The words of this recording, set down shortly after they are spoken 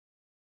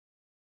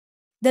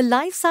The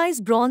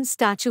life-size bronze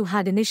statue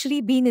had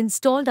initially been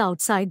installed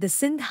outside the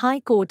Sindh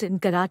High Court in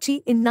Karachi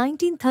in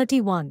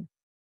 1931.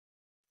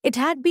 It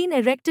had been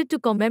erected to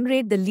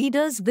commemorate the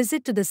leader's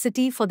visit to the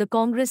city for the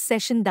Congress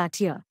session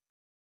that year.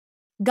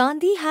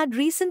 Gandhi had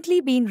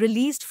recently been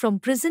released from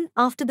prison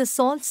after the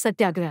salt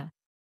satyagraha.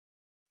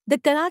 The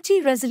Karachi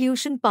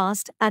resolution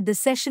passed at the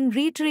session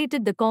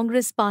reiterated the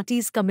Congress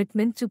Party's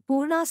commitment to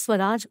Purna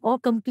Swaraj or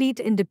complete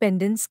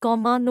independence,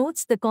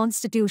 notes the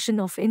Constitution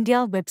of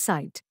India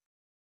website.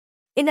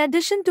 In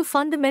addition to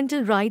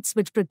fundamental rights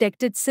which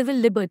protected civil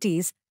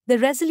liberties, the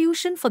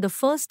resolution for the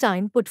first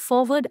time put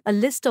forward a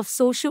list of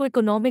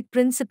socio-economic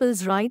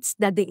principles rights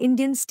that the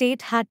Indian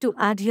state had to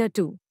adhere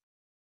to.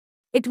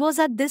 It was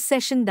at this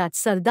session that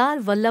Sardar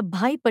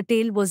Vallabhbhai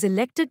Patel was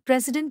elected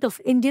President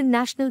of Indian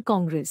National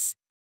Congress.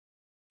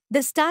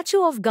 The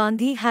statue of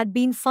Gandhi had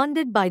been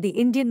funded by the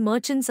Indian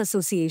Merchants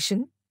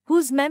Association,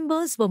 whose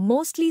members were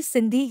mostly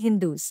Sindhi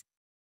Hindus.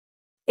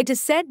 It is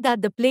said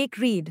that the plaque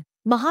read,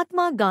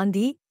 Mahatma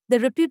Gandhi, the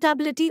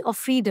reputability of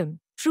freedom,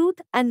 truth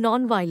and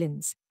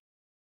non-violence.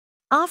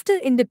 After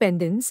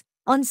independence,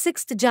 on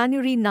 6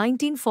 January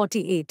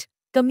 1948,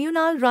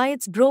 communal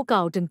riots broke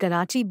out in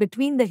Karachi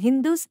between the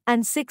Hindus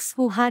and Sikhs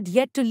who had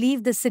yet to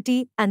leave the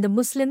city and the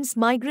Muslims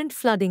migrant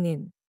flooding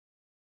in.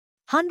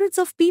 Hundreds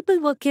of people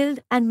were killed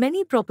and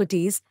many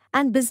properties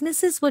and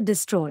businesses were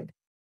destroyed.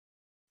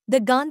 The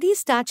Gandhi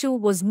statue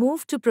was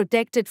moved to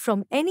protect it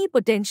from any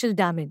potential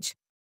damage.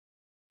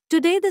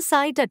 Today the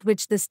site at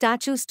which the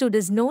statue stood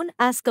is known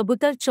as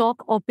Kabutar Chowk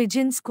or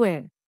Pigeon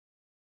Square.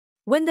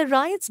 When the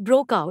riots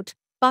broke out,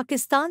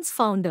 Pakistan's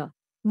founder,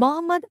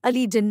 Muhammad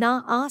Ali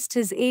Jinnah asked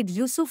his aide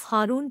Yusuf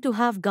Harun to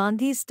have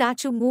Gandhi's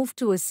statue moved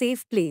to a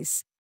safe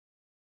place.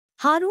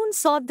 Harun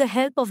sought the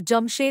help of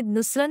Jamshed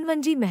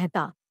Nusranwanji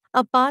Mehta,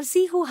 a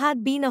Parsi who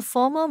had been a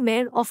former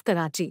mayor of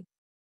Karachi.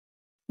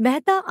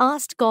 Mehta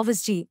asked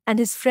Kausji and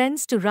his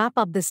friends to wrap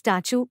up the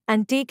statue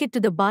and take it to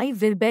the Bhai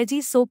Virbeji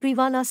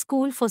Sopriwala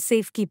school for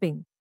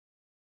safekeeping.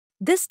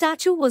 This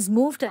statue was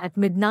moved at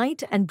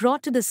midnight and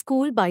brought to the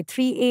school by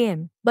 3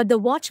 a.m., but the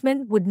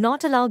watchmen would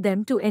not allow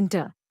them to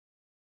enter.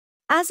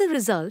 As a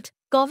result,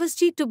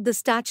 Kausji took the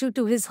statue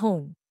to his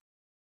home.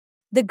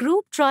 The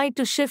group tried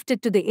to shift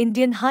it to the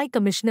Indian High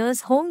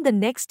Commissioner's home the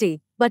next day,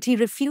 but he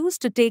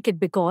refused to take it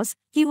because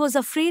he was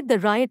afraid the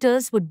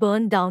rioters would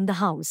burn down the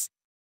house.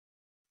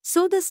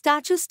 So the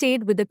statue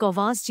stayed with the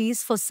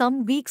Kausjis for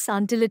some weeks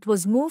until it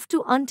was moved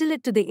to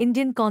the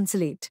Indian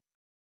consulate.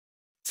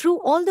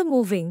 Through all the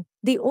moving,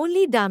 the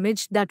only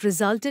damage that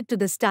resulted to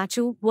the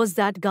statue was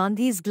that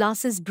Gandhi's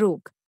glasses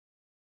broke.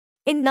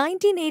 In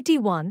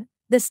 1981,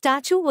 the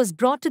statue was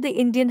brought to the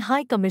Indian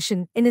High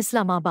Commission in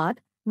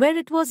Islamabad, where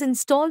it was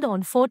installed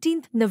on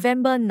 14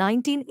 November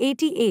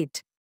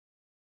 1988.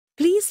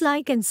 Please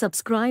like and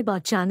subscribe our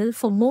channel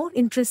for more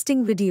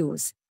interesting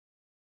videos.